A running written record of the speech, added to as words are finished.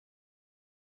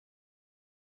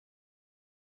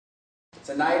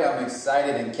Tonight I'm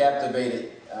excited and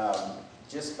captivated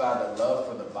just by the love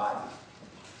for the body,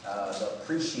 the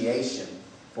appreciation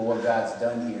for what God's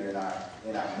done here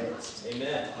in our midst.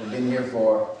 Amen. We've been here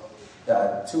for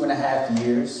 2.5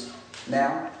 years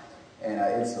now, and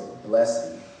it's a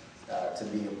blessing to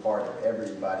be a part of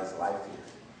everybody's life here.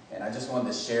 And I just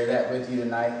wanted to share that with you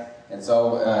tonight. And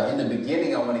so in the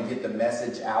beginning, I want to get the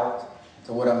message out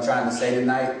to what I'm trying to say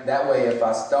tonight. That way, if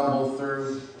I stumble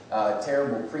through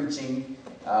terrible preaching,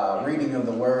 reading of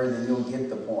the word, then you'll get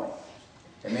the point.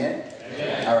 Amen?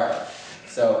 Amen. All right.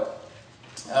 So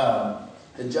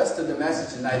the gist of the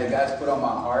message tonight that God's put on my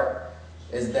heart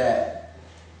is that,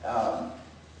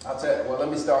 I'll tell you, well, let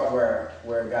me start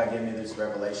where God gave me this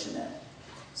revelation at.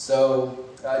 So,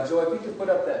 Joy, if you could put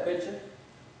up that picture.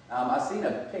 I seen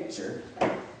a picture.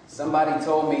 Somebody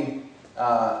told me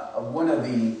of one of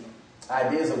the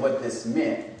ideas of what this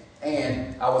meant.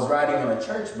 And I was riding on a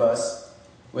church bus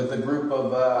with a group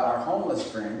of our homeless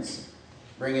friends,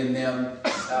 bringing them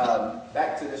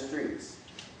back to the streets.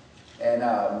 And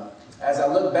as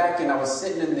I looked back, and I was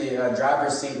sitting in the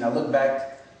driver's seat, and I looked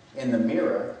back in the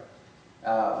mirror,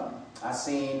 I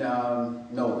seen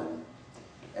Nolan.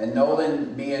 And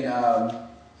Nolan, being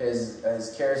his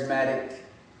charismatic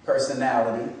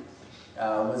personality,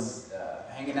 was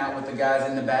hanging out with the guys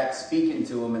in the back, speaking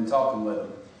to them and talking with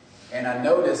them. And I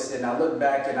noticed, and I looked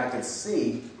back, and I could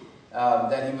see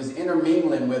that he was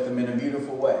intermingling with them in a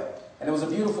beautiful way. And it was a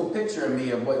beautiful picture of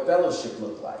me of what fellowship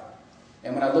looked like.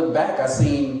 And when I looked back, I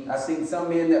seen some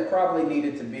men that probably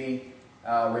needed to be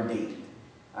redeemed.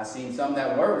 I seen some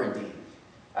that were redeemed.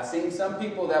 I seen some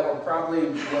people that were probably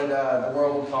what the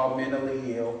world would call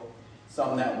mentally ill,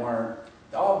 some that weren't.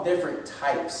 All different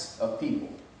types of people.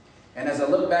 And as I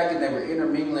looked back and they were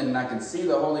intermingling, and I could see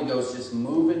the Holy Ghost just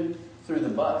moving through the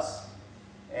bus.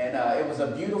 And it was a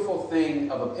beautiful thing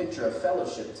of a picture of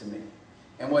fellowship to me.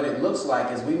 And what it looks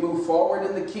like is we move forward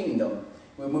in the kingdom.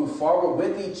 We move forward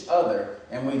with each other,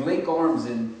 and we link arms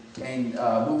and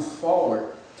move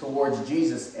forward towards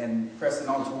Jesus and pressing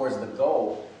on towards the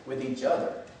goal with each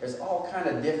other. There's all kind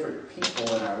of different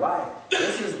people in our life.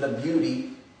 This is the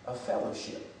beauty of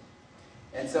fellowship.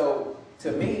 And so,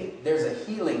 to me, there's a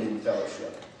healing in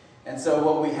fellowship. And so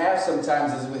what we have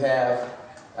sometimes is we have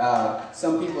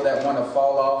some people that want to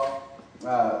fall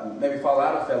off, maybe fall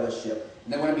out of fellowship.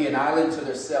 And they want to be an island to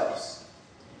themselves.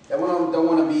 They don't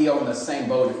want to be on the same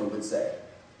boat, if we would say.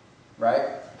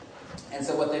 Right? And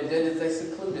so what they did is they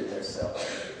secluded themselves.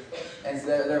 And so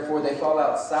therefore they fall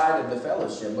outside of the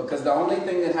fellowship. Because the only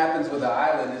thing that happens with an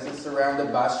island is it's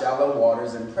surrounded by shallow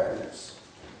waters and predators.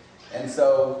 And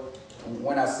so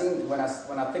when I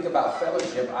think about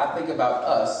fellowship, I think about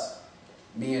us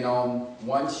being on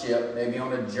one ship, maybe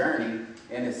on a journey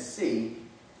in a sea,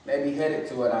 maybe headed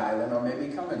to an island or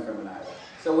maybe coming from an island.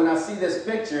 So when I see this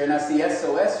picture and I see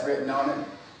SOS written on it,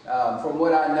 from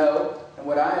what I know and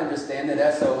what I understand,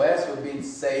 that SOS would be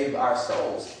save our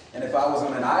souls. And if I was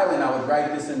on an island, I would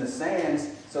write this in the sands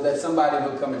so that somebody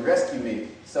would come and rescue me.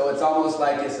 So it's almost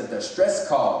like it's a distress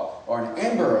call or an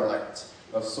Amber Alert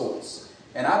of sorts.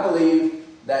 And I believe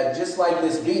that just like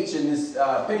this beach in this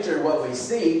picture, what we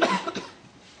see,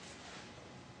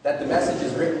 that the message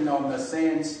is written on the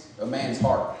sands of man's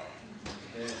heart.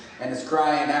 And it's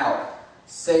crying out,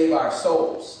 save our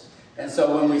souls. And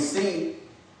so when we see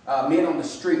men on the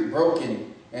street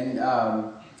broken and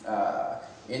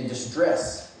in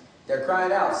distress, they're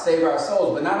crying out, save our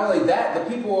souls. But not only that,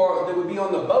 the people that would be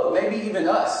on the boat, maybe even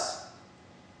us,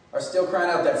 are still crying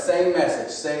out that same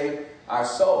message, save our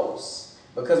souls.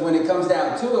 Because when it comes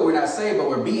down to it, we're not saved, but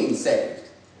we're being saved.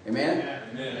 Amen?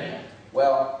 Amen.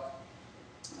 Well,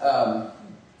 I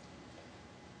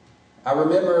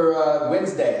remember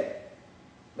Wednesday,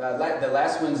 the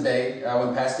last Wednesday,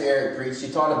 when Pastor Eric preached,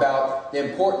 he taught about the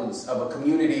importance of a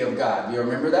community of God. Do you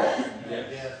remember that?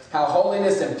 Yeah. How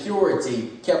holiness and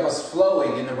purity kept us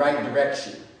flowing in the right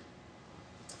direction.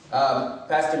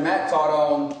 Pastor Matt taught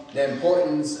on the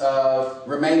importance of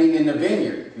remaining in the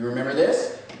vineyard. You remember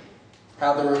this?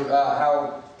 How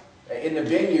in the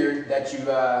vineyard that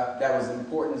was the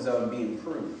importance of being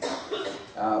pruned,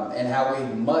 and how we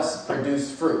must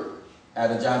produce fruit.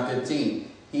 Out of John 15,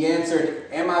 he answered,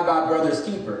 "Am I my brother's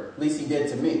keeper?" At least he did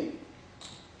to me.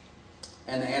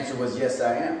 And the answer was, "Yes,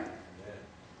 I am."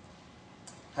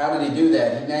 How did he do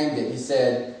that? He named it. He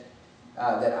said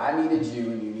that I needed you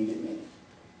and you needed me.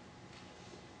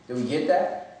 Do we get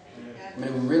that? I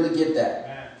mean, we really get that.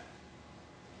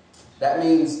 That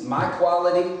means my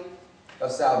quality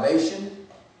of salvation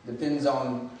depends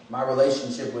on my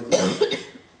relationship with you.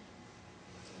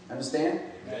 Understand?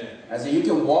 Amen. And so you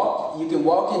can walk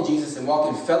in Jesus and walk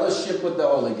in fellowship with the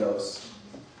Holy Ghost.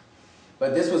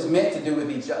 But this was meant to do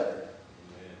with each other.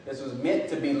 This was meant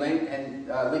to be linked and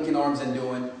linking arms and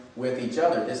doing with each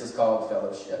other. This is called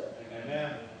fellowship.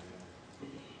 Amen.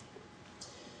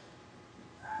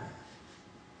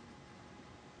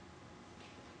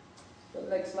 The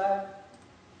next slide.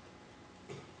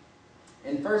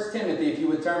 In 1 Timothy, if you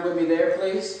would turn with me there,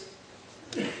 please.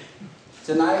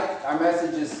 Tonight, our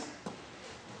message is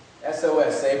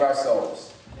SOS, Save Our Souls.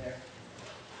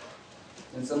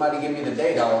 And somebody give me the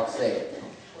date, I'll say it.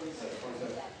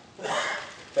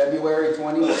 February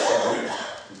 27,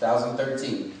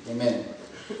 2013. Amen.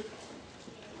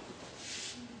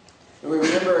 Do we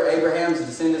remember Abraham's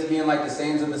descendants being like the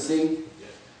sands of the sea?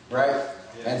 Right?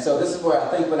 And so this is where I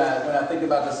think when I think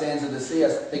about the sands of the sea, I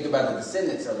think about the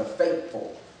descendants of the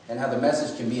faithful and how the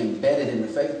message can be embedded in the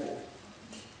faithful.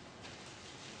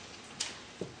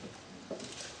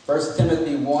 1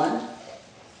 Timothy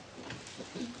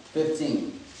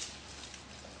 1:15.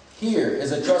 Here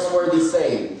is a trustworthy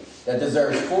saying that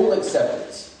deserves full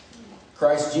acceptance.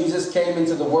 Christ Jesus came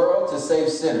into the world to save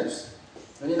sinners.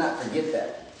 We need not forget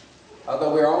that.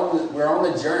 Although we're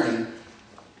on the journey,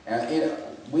 and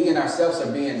we in ourselves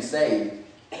are being saved,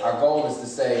 our goal is to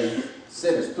save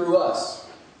sinners through us,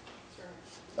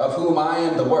 of whom I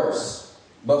am the worst.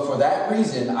 But for that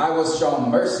reason I was shown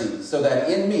mercy, so that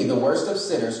in me, the worst of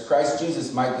sinners, Christ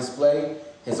Jesus might display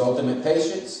his ultimate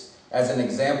patience as an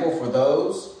example for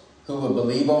those who will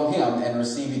believe on him and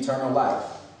receive eternal life.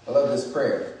 I love this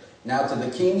prayer. Now to the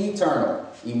King eternal,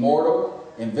 immortal,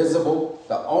 invisible,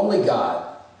 the only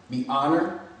God, be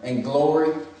honor and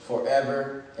glory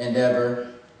forever and ever.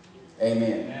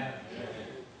 Amen.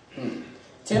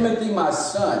 Timothy, my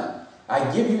son, I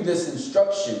give you this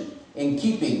instruction in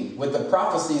keeping with the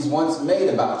prophecies once made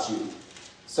about you,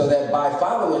 so that by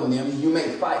following them you may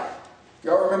fight.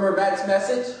 Y'all remember Matt's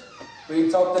message? We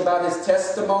talked about his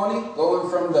testimony, going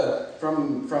from the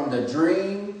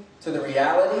dream to the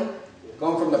reality,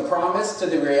 going from the promise to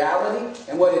the reality.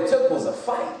 And what it took was a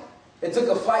fight. It took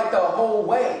a fight the whole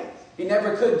way. He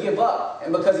never could give up.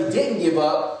 And because he didn't give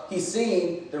up, he's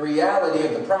seen the reality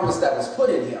of the promise that was put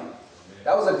in him.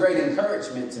 That was a great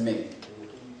encouragement to me.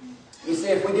 You see,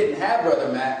 if we didn't have Brother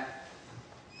Matt,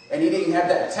 and he didn't have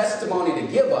that testimony to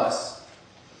give us,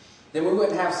 then we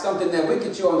wouldn't have something that we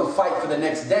could chew on the fight for the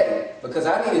next day. Because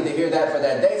I needed to hear that for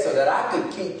that day so that I could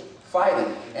keep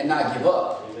fighting and not give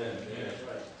up.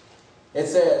 It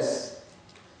says,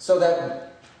 so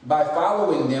that by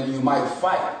following them you might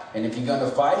fight. And if you're going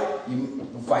to fight, you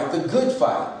fight the good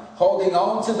fight, holding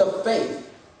on to the faith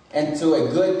and to a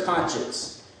good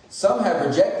conscience. Some have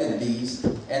rejected these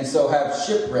and so have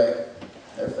shipwrecked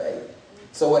their faith.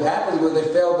 So what happens when they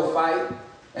failed to fight,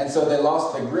 and so they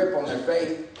lost the grip on their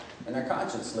faith, and their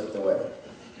conscience slipped away.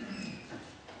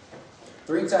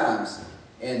 3 times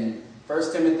in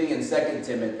 1 Timothy and 2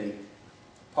 Timothy,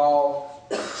 Paul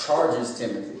charges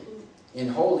Timothy in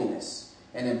holiness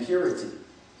and in purity.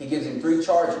 He gives him 3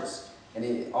 charges,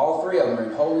 and all 3 of them are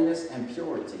in holiness and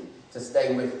purity, to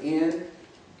stay within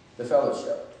the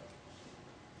fellowship.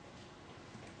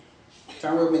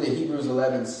 Turn with me to Hebrews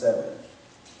 11:7.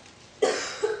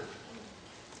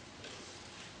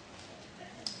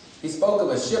 He spoke of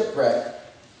a shipwreck,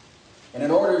 and in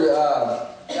order to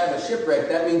have a shipwreck,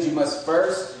 that means you must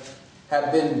first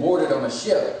have been boarded on a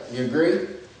ship. You agree?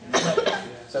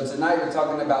 So tonight we're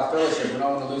talking about fellowship. We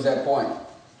don't want to lose that point.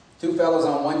 2 fellows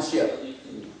on 1 ship.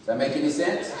 Does that make any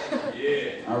sense?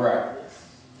 Yeah. All right.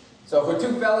 So if we're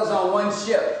 2 fellows on 1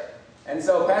 ship, and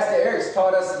so Pastor Eric's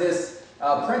taught us this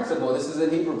principle. This is a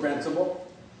Hebrew principle.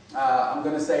 I'm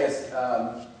going to say it's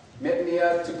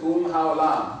Mitnia Tikkun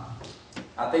Haolam.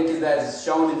 I think that's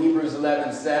shown in Hebrews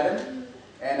 11:7.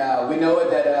 And we know it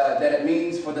that it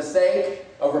means for the sake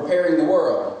of repairing the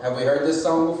world. Have we heard this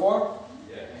song before?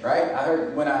 Yeah. Right? I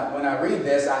heard when I read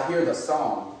this, I hear the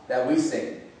song that we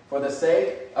sing. For the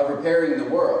sake of repairing the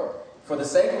world. For the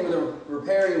sake of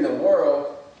repairing the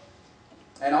world,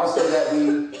 and also that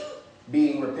we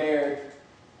being repaired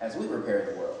as we repair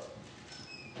the world.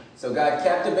 So God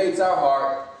captivates our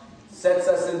heart, sets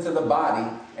us into the body,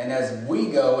 and as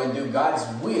we go and do God's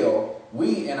will,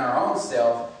 we in our own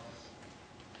self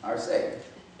are saved,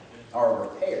 are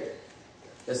repaired.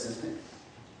 This is it.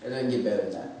 It doesn't get better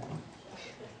than that.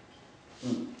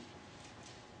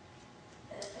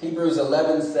 Hebrews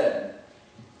 11:7.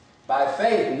 By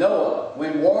faith, Noah,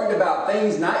 when warned about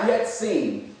things not yet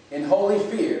seen, in holy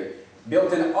fear,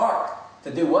 built an ark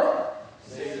to do what?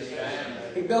 Save his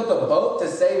family. He built a boat to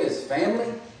save his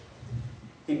family.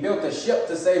 He built a ship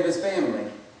to save his family.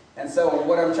 And so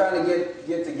what I'm trying to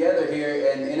get together here,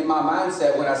 and in my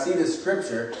mindset when I see this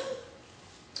scripture,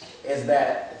 is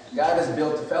that God has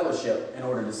built a fellowship in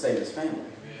order to save his family.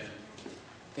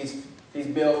 He's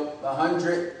built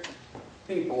 100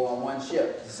 people on one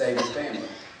ship to save his family.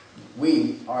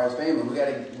 We are his family. We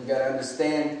gotta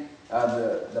understand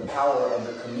the power of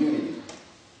the community,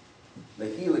 the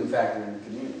healing factor in the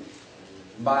community.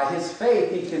 By his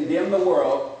faith, he condemned the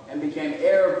world and became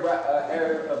heir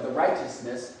of the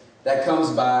righteousness that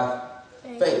comes by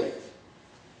faith.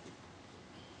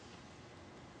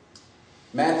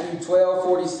 Matthew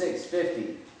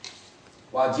 12:46-50.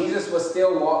 While Jesus was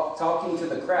still talking to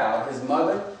the crowd, his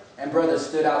mother and brothers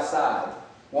stood outside,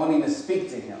 wanting to speak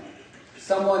to him.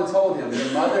 Someone told him,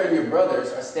 "Your mother and your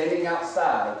brothers are standing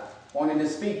outside, wanting to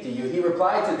speak to you." He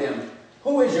replied to them,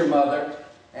 "Who is your mother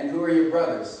and who are your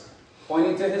brothers?"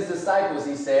 Pointing to his disciples,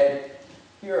 he said,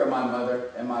 "Here are my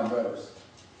mother and my brothers.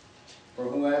 For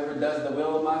whoever does the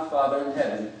will of my Father in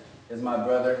heaven is my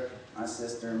brother, my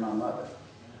sister, and my mother."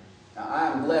 Now, I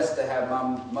am blessed to have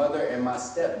my mother and my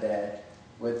stepdad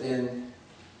within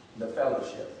the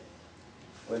fellowship,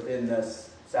 within the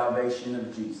salvation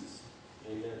of Jesus.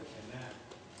 Amen.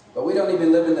 But we don't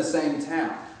even live in the same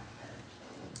town.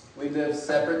 We live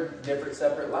different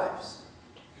separate lives.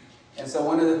 And so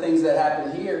one of the things that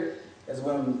happened here is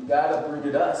when God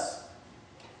uprooted us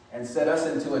and set us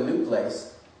into a new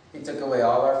place, he took away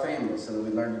all our families so that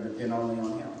we learned to depend only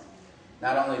on him.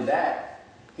 Not only that,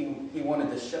 he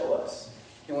wanted to show us.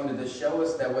 He wanted to show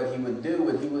us that what he would do,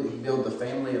 he would build the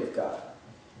family of God.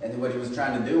 And what he was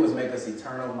trying to do was make us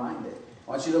eternal minded.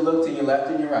 I want you to look to your left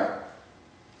and your right.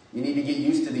 You need to get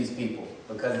used to these people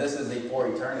because this is for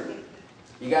eternity.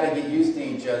 You got to get used to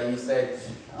each other. You say,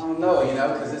 "I don't know,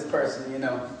 because this person,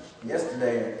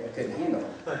 yesterday I couldn't handle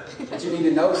it." But you need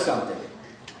to know something.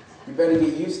 You better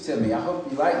get used to me. I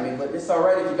hope you like me, but it's all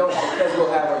right if you don't, because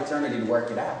we'll have our eternity to work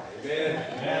it out.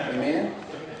 Amen. Amen.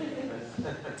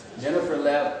 Jennifer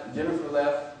left.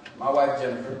 My wife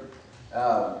Jennifer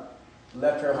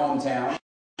left her hometown,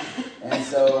 and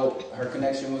so her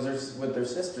connection with her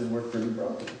sisters were pretty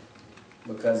broken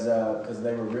because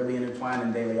they were really intertwined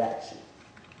in daily action.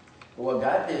 But what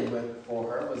God did for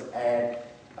her was add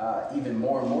even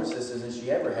more and more sisters than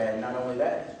she ever had. Not only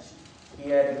that,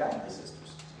 he added godly sisters.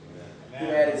 He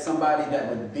added somebody that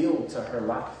would build to her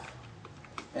life.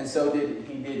 And so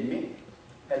he did me.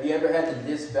 Have you ever had to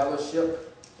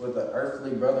disfellowship with an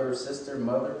earthly brother or sister,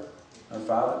 mother or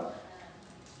father?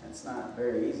 That's not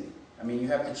very easy. I mean, you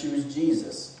have to choose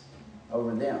Jesus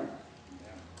over them.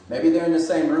 Maybe they're in the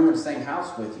same room or the same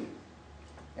house with you.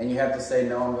 And you have to say,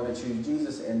 "No, I'm going to choose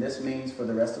Jesus." And this means for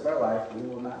the rest of our life, we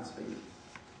will not speak.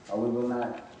 Or we will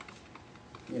not,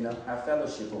 have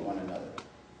fellowship with one another.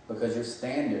 Because your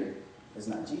standard is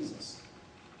not Jesus.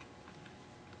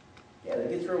 Yeah, that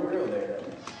gets real real there,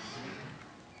 doesn't it?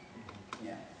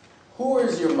 Yeah. Who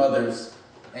is your mothers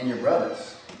and your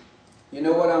brothers? You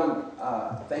know what I'm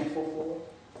thankful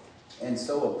for and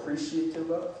so appreciative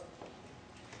of?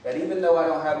 That even though I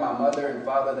don't have my mother and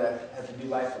father that have to do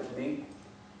life with me,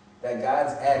 that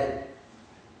God's added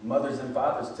mothers and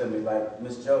fathers to me, like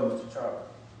Miss Joe, Mr. Charles.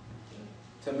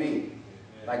 To me,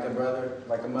 like a brother,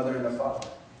 like a mother and a father.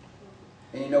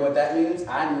 And you know what that means?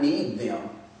 I need them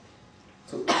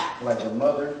to act like a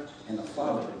mother and a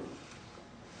father to me.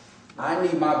 I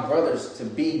need my brothers to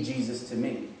be Jesus to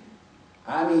me.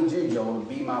 I need you, Joel, to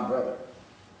be my brother.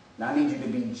 And I need you to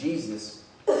be Jesus,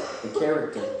 the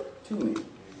character, to me.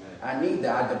 I need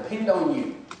that. I depend on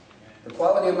you. The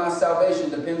quality of my salvation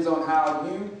depends on how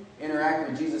you interact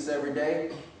with Jesus every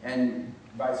day, and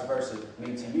vice versa,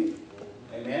 me to you.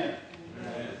 Amen?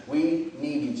 Amen. We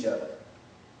need each other.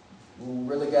 We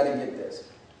really got to get this.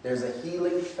 There's a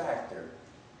healing factor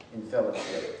in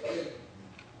fellowship.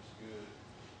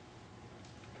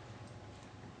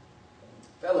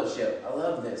 Fellowship. I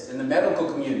love this. In the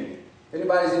medical community. If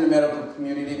anybody's in the medical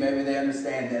community, maybe they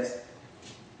understand this.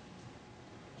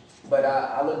 But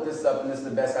I looked this up, and this is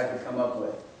the best I could come up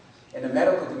with. In the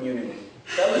medical community,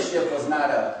 fellowship was not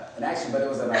an action, but it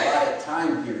was an allotted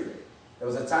time period. There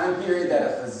was a time period that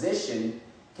a physician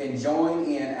can join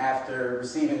in after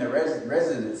receiving the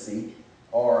residency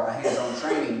or a hands-on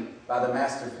training by the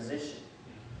master physician.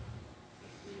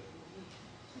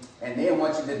 And then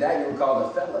once you did that, you were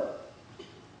called a fellow.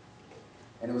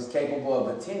 And it was capable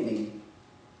of attending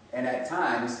and at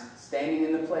times standing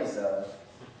in the place of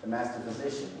the master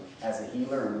physician as a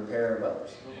healer and repairer of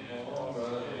others.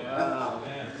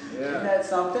 Isn't that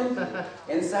something?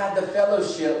 Inside the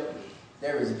fellowship,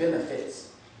 there is benefits.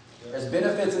 There's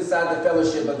benefits inside the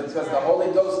fellowship, but because the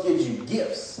Holy Ghost gives you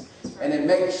gifts, and it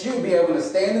makes you be able to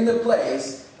stand in the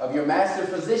place of your master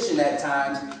physician at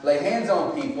times, lay hands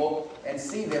on people, and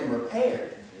see them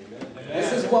repaired. Amen.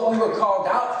 This is what we were called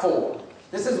out for.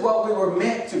 This is what we were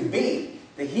meant to be.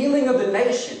 The healing of the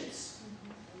nations.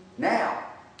 Now.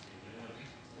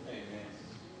 Amen.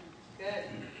 Good.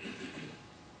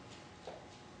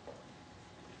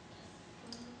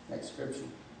 Next scripture.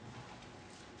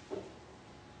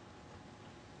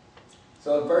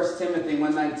 So in 1 Timothy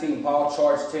 1:19, Paul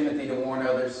charged Timothy to warn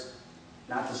others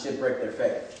not to shipwreck their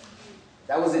faith.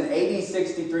 That was in AD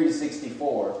 63 to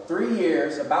 64. About 3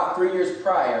 years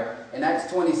prior, in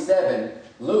Acts 27,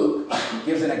 Luke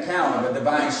gives an account of a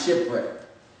divine shipwreck.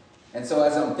 And so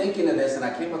as I'm thinking of this and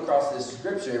I came across this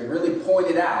scripture, it really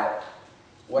pointed out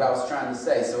what I was trying to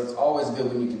say. So it's always good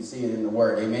when you can see it in the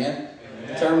Word. Amen?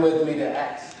 Amen. Turn with me to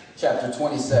Acts chapter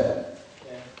 27.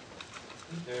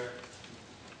 There.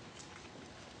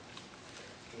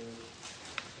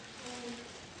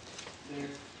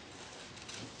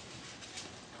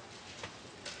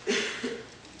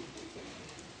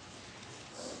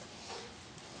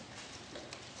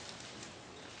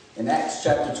 In Acts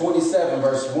chapter 27,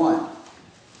 verse 1,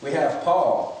 we have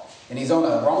Paul, and he's on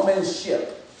a Roman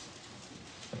ship.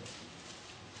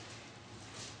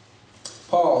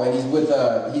 Paul, and he's with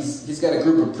he's got a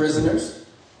group of prisoners.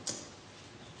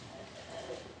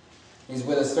 He's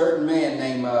with a certain man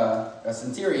named a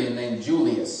centurion named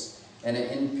Julius, and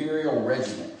an imperial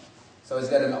regiment. So he's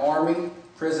got an army,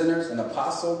 prisoners, an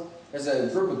apostle. There's a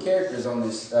group of characters on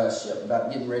this ship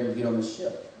about getting ready to get on the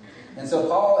ship. And so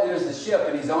Paul enters the ship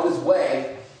and he's on his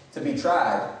way to be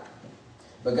tried.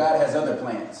 But God has other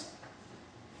plans.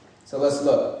 So let's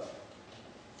look.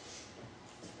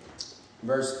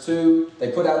 Verse 2,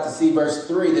 they put out to sea. Verse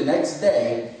 3, the next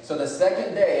day, so the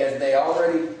second day as they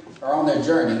already are on their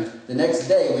journey, the next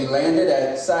day we landed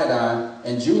at Sidon,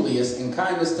 and Julius, in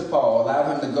kindness to Paul,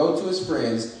 allowed him to go to his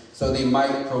friends so they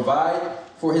might provide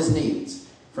for his needs.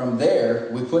 From there,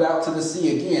 we put out to the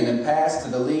sea again and passed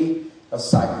to the lee of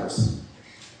Cyprus,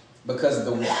 because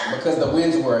the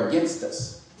winds were against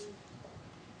us.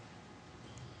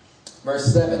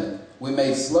 Verse 7, we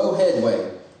made slow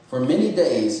headway for many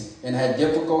days and had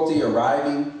difficulty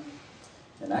arriving,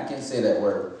 and I can't say that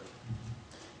word.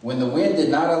 When the wind did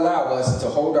not allow us to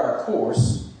hold our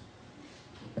course,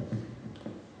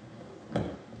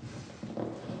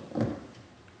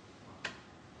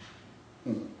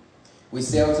 we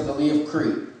sailed to the lee of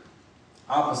Crete,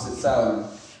 opposite Salmon.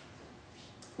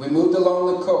 We moved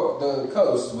along the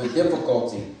coast with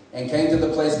difficulty and came to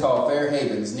the place called Fair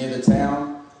Havens, near the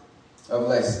town of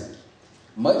Lasea.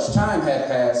 Much time had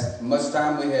passed, much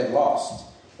time we had lost,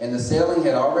 and the sailing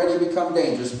had already become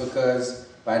dangerous because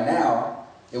by now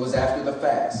it was after the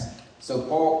fast. So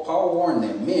Paul warned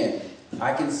them, men,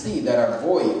 I can see that our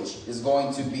voyage is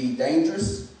going to be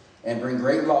dangerous and bring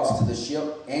great loss to the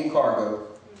ship and cargo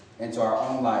and to our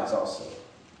own lives also.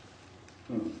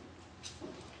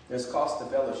 There's cost to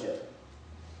fellowship.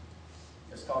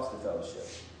 There's cost to fellowship.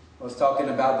 I was talking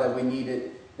about that we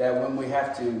needed, that when we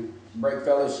have to break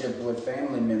fellowship with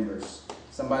family members,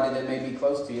 somebody that may be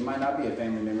close to you, might not be a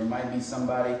family member, might be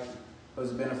somebody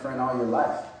who's been a friend all your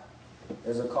life.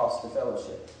 There's a cost to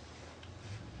fellowship.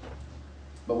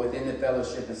 But within the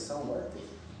fellowship is so worth it,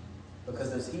 because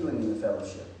there's healing in the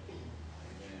fellowship.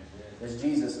 There's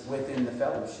Jesus within the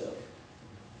fellowship.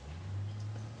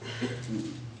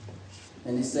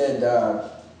 And he said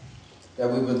that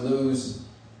we would lose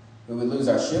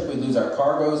our ship, we'd lose our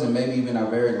cargoes, and maybe even our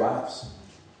very lives.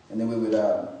 And then we would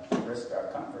risk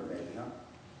our comfort, maybe, huh?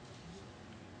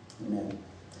 Amen.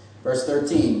 Verse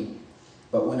 13.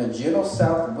 But when a gentle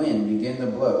south wind began to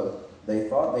blow, they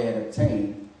thought they had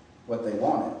obtained what they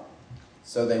wanted.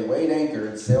 So they weighed anchor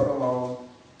and sailed along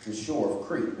the shore of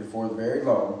Crete. Before very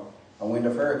long, a wind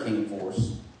of hurricane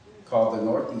force, called the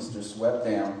northeaster, swept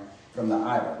down from the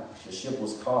island. The ship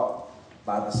was caught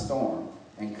by the storm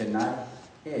and could not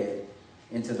head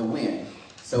into the wind.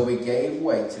 So we gave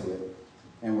way to it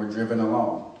and were driven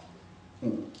along.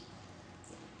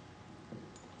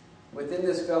 Within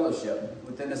this fellowship,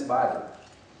 within this body,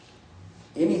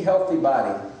 any healthy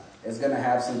body is going to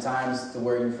have some times to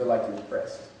where you feel like you're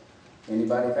depressed.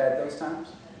 Anybody have had those times?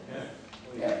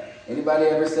 Yeah. Anybody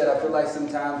ever said, I feel like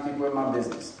sometimes people are in my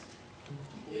business?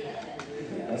 Yeah,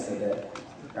 I said that.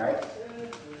 Right?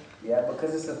 Yeah,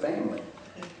 because it's a family.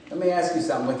 Let me ask you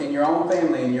something. Within your own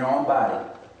family, in your own body,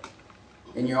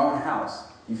 in your own house,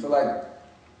 you feel like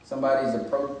somebody's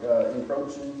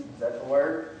encroaching, is that the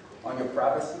word, on your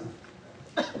privacy?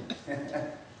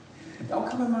 Don't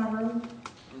come in my room.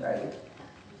 Right?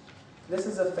 This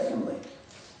is a family.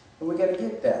 And we got to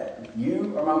get that.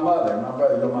 You are my mother, my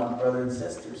brother, you're my brother and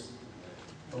sisters.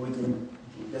 And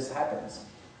this happens.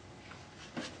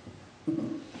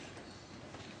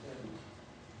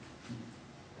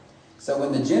 So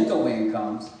when the gentle wind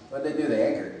comes, what do?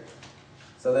 They anchor it.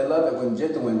 So they love it when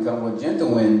gentle wind comes. What gentle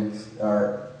winds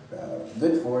are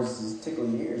good for us is tickle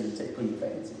your ears and tickle your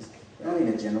fancies. We don't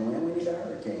need a gentle wind. We need a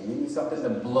hurricane. We need something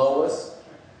to blow us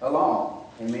along.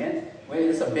 Amen?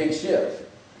 It's a big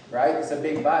ship, right? It's a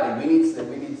big body. We need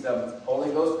some Holy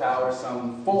Ghost power,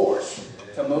 some force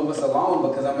to move us along,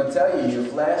 because I'm going to tell you, your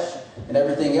flesh and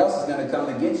everything else is going to come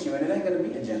against you, and it ain't going to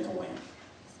be a gentle wind.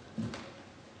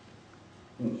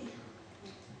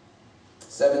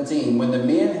 17. When the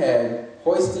men had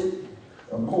hoisted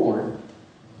aboard,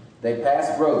 they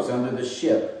passed ropes under the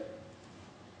ship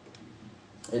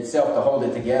itself to hold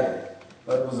it together.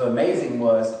 What was amazing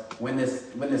was when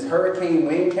this hurricane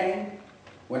wind came,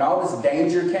 when all this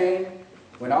danger came,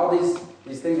 when all these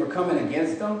things were coming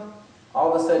against them,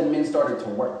 all of a sudden men started to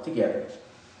work together.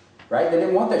 Right? They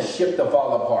didn't want the ship to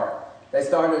fall apart. They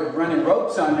started running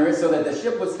ropes under it so that the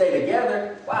ship would stay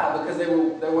together. Why? Because they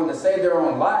wanted to save their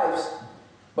own lives.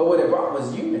 But what it brought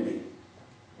was unity.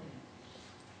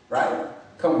 Right?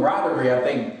 Camaraderie, I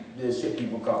think the ship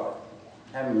people call it.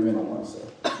 I haven't been on one, so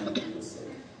we'll see.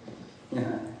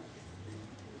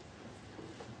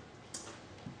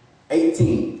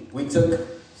 18. We took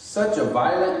such a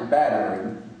violent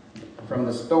battering from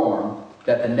the storm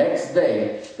that the next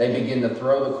day they began to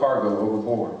throw the cargo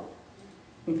overboard.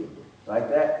 Like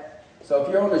that. So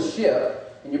if you're on a ship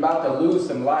and you're about to lose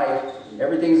some life,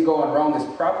 everything's going wrong,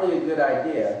 it's probably a good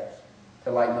idea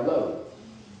to lighten the load.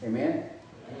 Amen?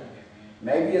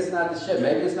 Maybe it's not the ship.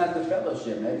 Maybe it's not the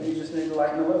fellowship. Maybe you just need to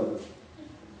lighten the load.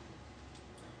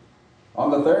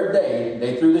 On the third day,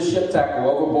 they threw the ship tackle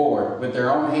overboard with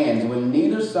their own hands. When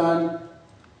neither sun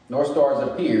nor stars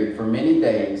appeared for many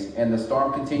days, and the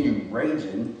storm continued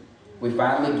raging, we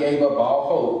finally gave up all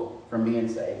hope from being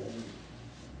saved.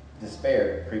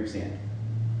 Despair creeps in.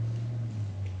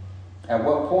 At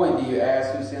what point do you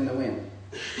ask who sent the wind?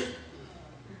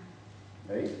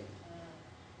 Right?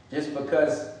 Just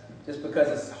because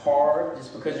it's hard,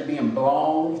 just because you're being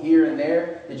blown here and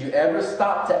there, did you ever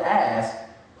stop to ask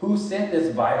who sent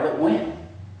this violent wind?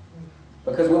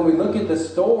 Because when we look at the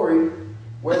story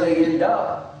where they end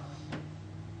up,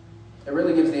 it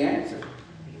really gives the answer.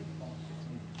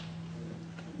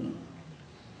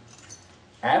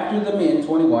 After the men,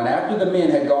 21, after the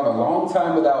men had gone a long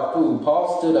time without food,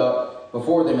 Paul stood up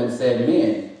before them and said,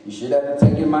 "Men, you should have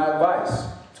taken my advice."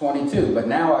 22, but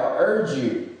now I urge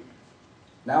you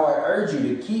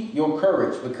to keep your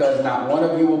courage, because not one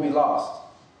of you will be lost.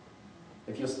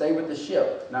 If you'll stay with the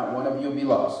ship, not one of you will be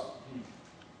lost.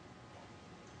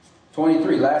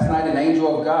 23, last night an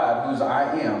angel of God, whose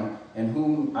I am and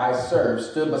whom I serve,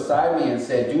 stood beside me and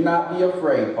said, "Do not be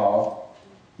afraid, Paul.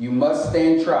 You must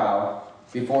stand trial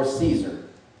before Caesar.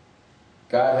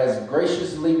 God has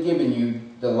graciously given you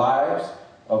the lives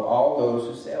of all those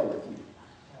who sail with you.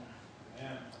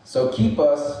 So keep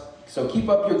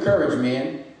up your courage,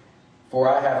 men, for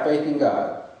I have faith in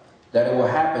God that it will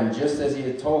happen just as he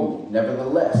had told me.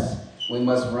 Nevertheless, we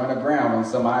must run aground on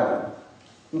some island."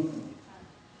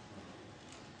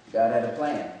 God had a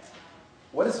plan.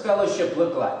 What does fellowship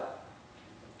look like?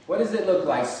 What does it look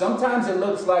like? Sometimes it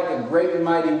looks like a great and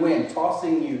mighty wind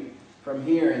tossing you from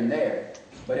here and there.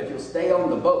 But if you'll stay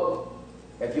on the boat,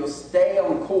 if you'll stay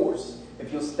on course,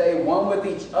 if you'll stay one with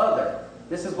each other,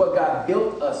 this is what God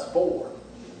built us for.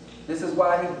 This is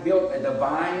why he built a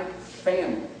divine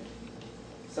family.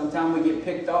 Sometimes we get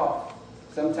picked off.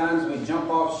 Sometimes we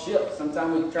jump off ships.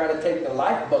 Sometimes we try to take the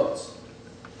lifeboats.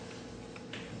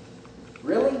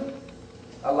 Really?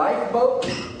 A lifeboat?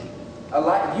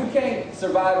 You can't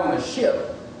survive on a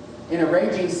ship in a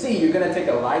raging sea. You're going to take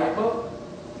a lifeboat?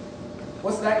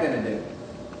 What's that going to do?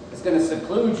 It's going to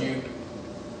seclude you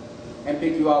and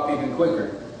pick you off even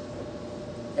quicker.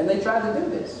 And they tried to do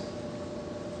this.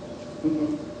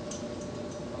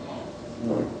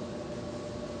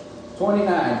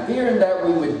 29, fearing that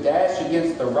we would dash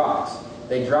against the rocks,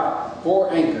 they dropped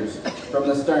 4 anchors from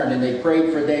the stern, and they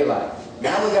prayed for daylight.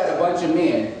 Now we got a bunch of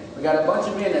men. We got a bunch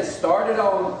of men that started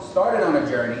on a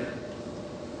journey,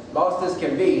 lost as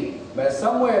can be, but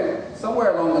somewhere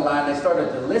along the line they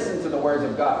started to listen to the words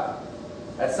of God.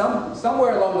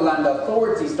 Somewhere along the line the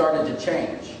authority started to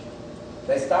change.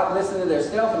 They stopped listening to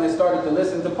themselves and they started to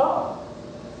listen to Paul.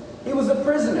 He was a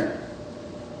prisoner.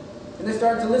 And they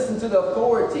started to listen to the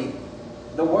authority,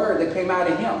 the word that came out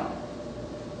of him.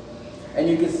 And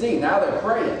you can see, now they're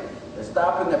praying. They're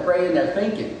stopping, they're praying, they're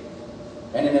thinking.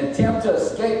 And in an attempt to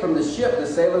escape from the ship, the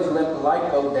sailors let the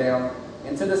lifeboat down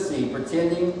into the sea,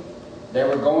 pretending they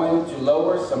were going to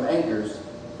lower some anchors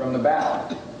from the bow.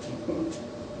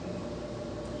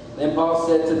 Then Paul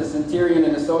said to the centurion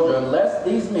and the soldier, "Unless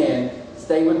these men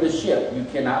Stay with the ship. You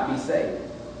cannot be saved.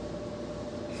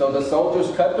 So the soldiers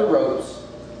cut the ropes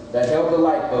that held the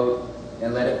lifeboat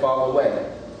and let it fall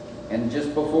away. And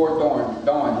just before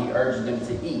dawn, he urged them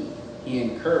to eat. He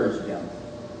encouraged them.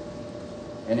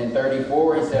 And in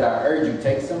 34, he said, I urge you,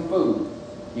 take some food.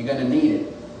 You're going to need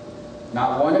it.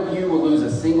 Not one of you will lose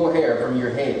a single hair from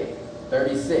your head.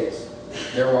 36.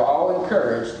 They were all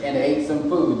encouraged and ate some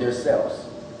food themselves.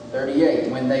 38.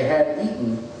 When they had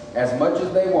eaten as much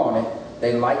as they wanted,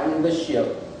 they lightened the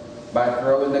ship by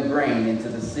throwing the grain into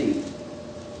the sea.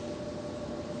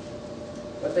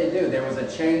 What they do, there was a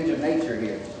change of nature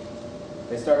here.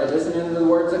 They started listening to the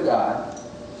words of God.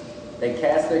 They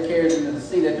cast their cares into the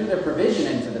sea. They threw their provision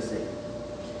into the sea.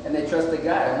 And they trusted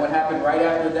God. And what happened right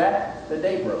after that? The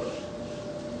day broke.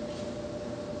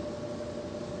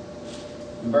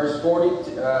 In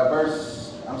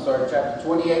chapter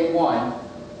 28:1,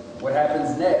 what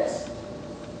happens next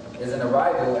is an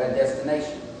arrival at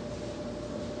destination.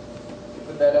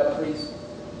 Put that up, please.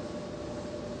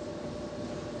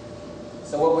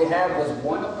 So what we have was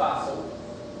one apostle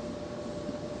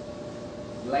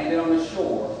landed on the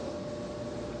shore.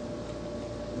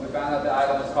 And we found out the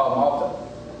island was called Malta.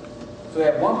 So we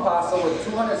have one apostle with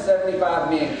 275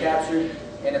 men captured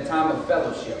in a time of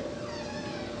fellowship.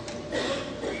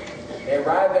 They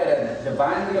arrived at a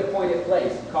divinely appointed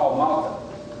place called Malta.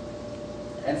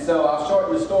 And so I'll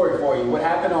shorten the story for you. What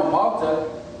happened on Malta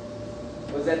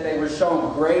was that they were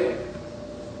shown great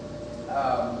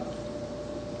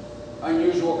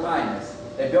unusual kindness.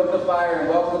 They built the fire and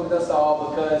welcomed us all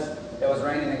because it was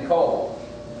raining and cold.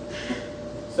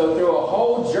 So through a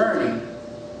whole journey,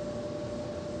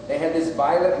 they had this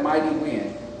violent, mighty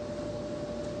wind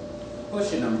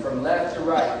pushing them from left to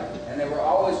right. And they were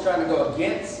always trying to go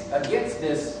against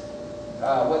this,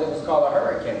 what it was called a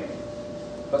hurricane.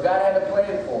 But God had a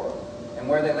plan for them. And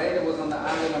where they landed was on the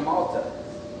island of Malta.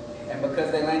 And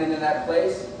because they landed in that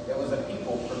place, there was a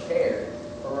people prepared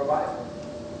for revival.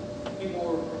 People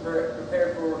were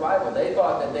prepared for revival. They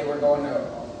thought that they were going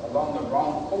along the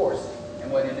wrong course.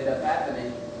 And what ended up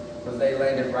happening was they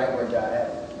landed right where God had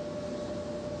them.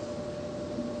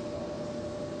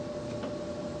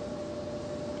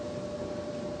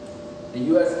 The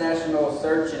U.S. National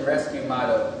Search and Rescue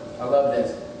motto, I love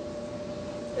this.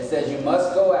 It says, you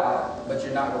must go out, but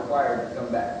you're not required to come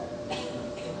back.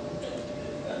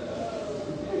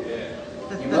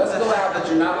 You must go out, but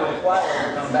you're not required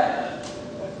to come back.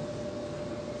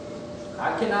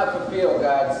 I cannot fulfill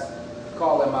God's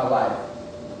call in my life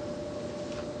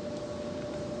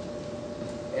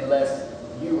unless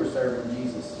you are serving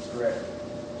Jesus correctly,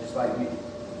 just like me.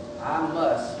 I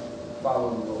must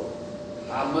follow the Lord.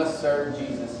 I must serve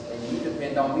Jesus, and you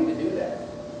depend on me to do that.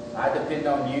 I depend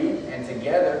on you, and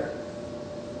together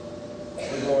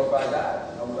we glorify God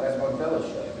as one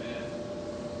fellowship.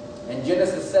 In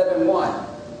Genesis 7:1,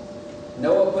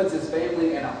 Noah puts his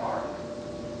family in an ark.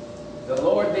 The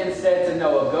Lord then said to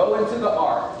Noah, go into the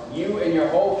ark, you and your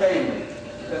whole family,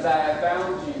 because I have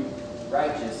found you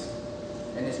righteous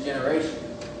in this generation.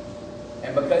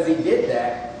 And because he did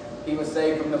that, he was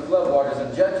saved from the floodwaters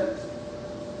of judgment.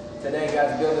 Today,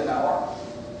 God's building an ark.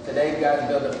 Today, God's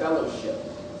building a fellowship.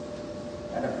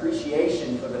 An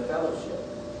appreciation for the fellowship.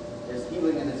 There's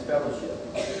healing in this fellowship.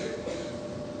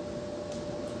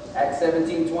 Acts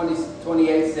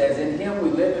 17:28 says, in him we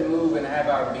live and move and have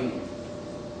our being.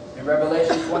 In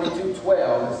Revelation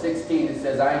 22:12 and 16, it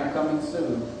says, I am coming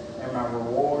soon, and my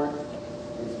reward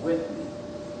is with me.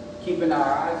 Keeping our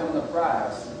eyes on the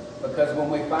prize, because when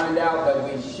we find out that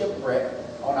we shipwrecked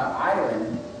on an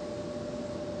island,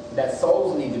 that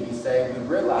souls need to be saved, we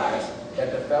realize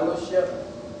that the fellowship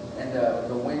and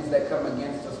the winds that come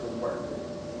against us was worth it.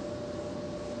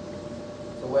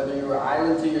 So whether you're an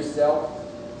island to yourself,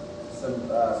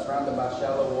 surrounded by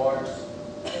shallow waters,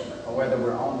 or whether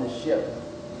we're on the ship,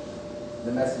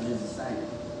 the message is the same.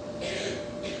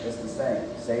 It's the same.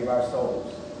 Save our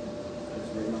souls. It's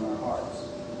written on our hearts.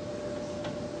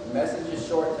 The message is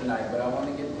short tonight, but I want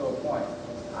to get to a point.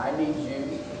 I need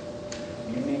you.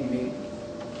 You need me.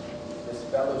 This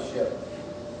fellowship,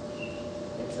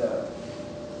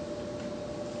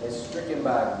 it's stricken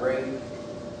by great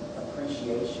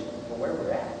appreciation for where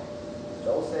we're at.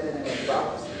 Joel said it in his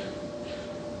prophecy.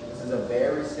 This is a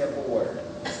very simple word.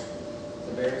 It's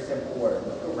a very simple word.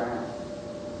 Look around.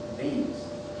 These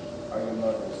are your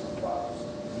mothers and fathers.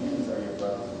 These are your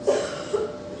brothers and sisters.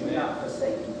 Do not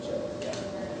forsake each other.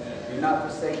 Do not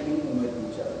forsake meeting with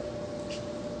each other.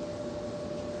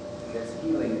 There's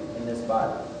healing in this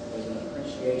body. There's an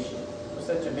appreciation. We're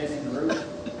such a busy group.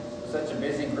 We're such a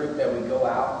busy group that we go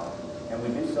out and we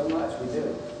do so much. We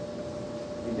do.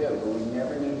 We do. But we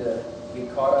never need to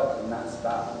get caught up and not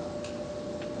stop.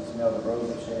 And smell the rose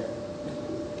of Sharon.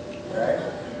 Right?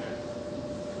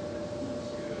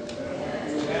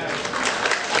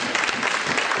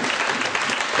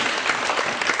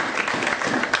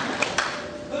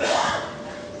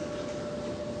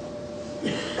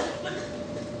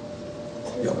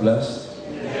 Y'all blessed?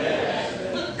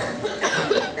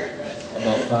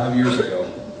 About 5 years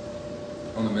ago,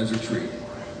 on the men's retreat,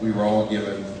 we were all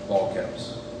given ball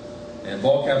caps. And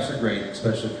ball caps are great,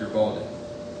 especially if you're balding,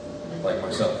 like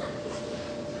myself.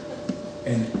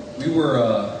 And we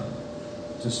were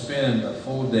to spend a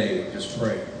full day just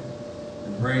praying.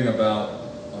 And praying about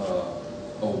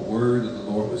a word that the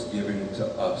Lord was giving to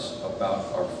us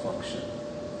about our function.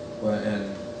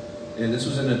 And this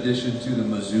was in addition to the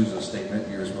mezuzah statement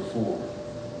years before,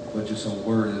 but just a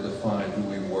word that defined who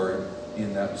we were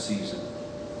in that season.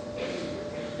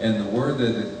 And the word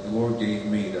that the Lord gave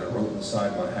me that I wrote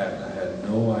inside my hat, and I had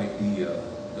no idea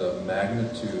the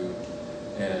magnitude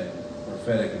and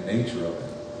prophetic nature of it.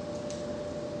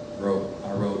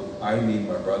 I wrote, I need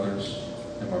my brothers,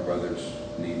 and my brothers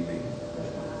need me.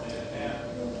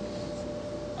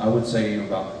 I would say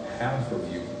about half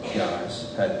of you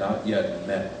guys had not yet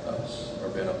met us or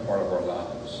been a part of our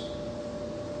lives.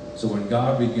 So when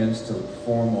God begins to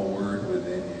form a word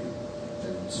within you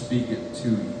and speak it to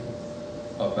you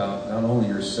about not only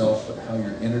yourself, but how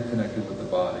you're interconnected with the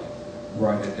body,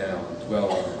 write it down,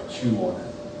 dwell on it, chew on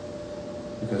it.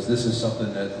 Because this is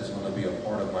something that is going to be a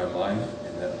part of my life,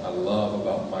 and that I love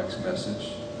about Mike's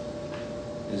message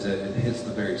is that it hits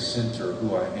the very center of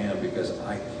who I am, because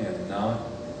I cannot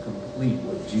complete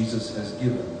what Jesus has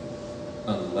given me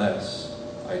unless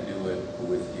I do it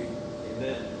with you.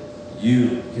 Amen.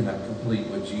 You cannot complete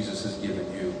what Jesus has given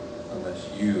you unless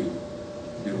you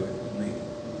do it with me.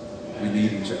 We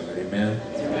need each other. Amen?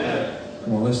 Amen.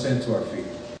 Come on, let's stand to our feet.